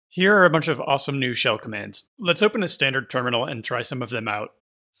Here are a bunch of awesome new shell commands. Let's open a standard terminal and try some of them out.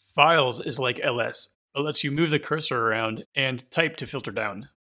 Files is like ls, but lets you move the cursor around and type to filter down.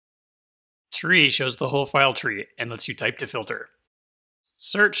 Tree shows the whole file tree and lets you type to filter.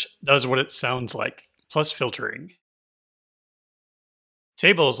 Search does what it sounds like, plus filtering.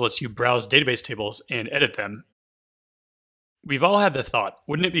 Tables lets you browse database tables and edit them. We've all had the thought,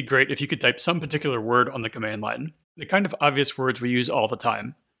 wouldn't it be great if you could type some particular word on the command line? The kind of obvious words we use all the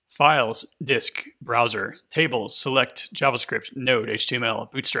time. Files, disk, browser, tables, select, JavaScript, Node, HTML,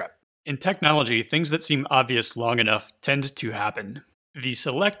 Bootstrap. In technology, things that seem obvious long enough tend to happen. The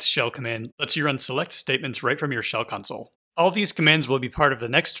select shell command lets you run select statements right from your shell console. All these commands will be part of the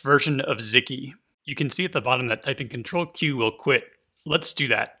next version of Xiki. You can see at the bottom that typing Ctrl-Q will quit. Let's do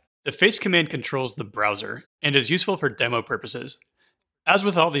that. The face command controls the browser and is useful for demo purposes. As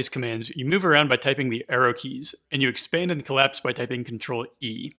with all these commands, you move around by typing the arrow keys, and you expand and collapse by typing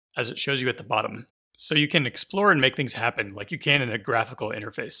Ctrl-E, as it shows you at the bottom. So you can explore and make things happen like you can in a graphical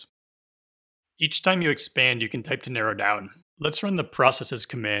interface. Each time you expand, you can type to narrow down. Let's run the processes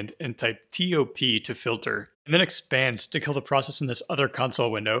command and type TOP to filter, and then expand to kill the process in this other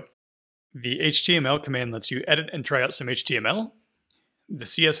console window. The HTML command lets you edit and try out some HTML. The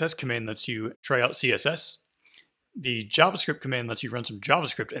CSS command lets you try out CSS. The JavaScript command lets you run some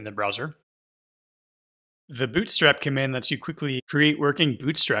JavaScript in the browser. The Bootstrap command lets you quickly create working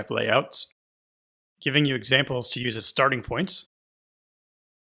Bootstrap layouts, giving you examples to use as starting points.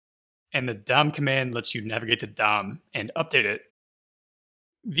 And the DOM command lets you navigate the DOM and update it.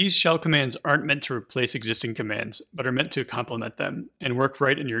 These shell commands aren't meant to replace existing commands, but are meant to complement them and work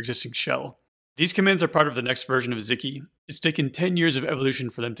right in your existing shell. These commands are part of the next version of Xiki. It's taken 10 years of evolution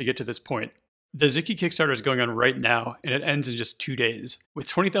for them to get to this point. The Xiki Kickstarter is going on right now, and it ends in just 2 days. With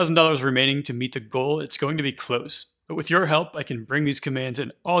 $20,000 remaining to meet the goal, it's going to be close. But with your help, I can bring these commands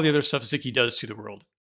and all the other stuff Xiki does to the world.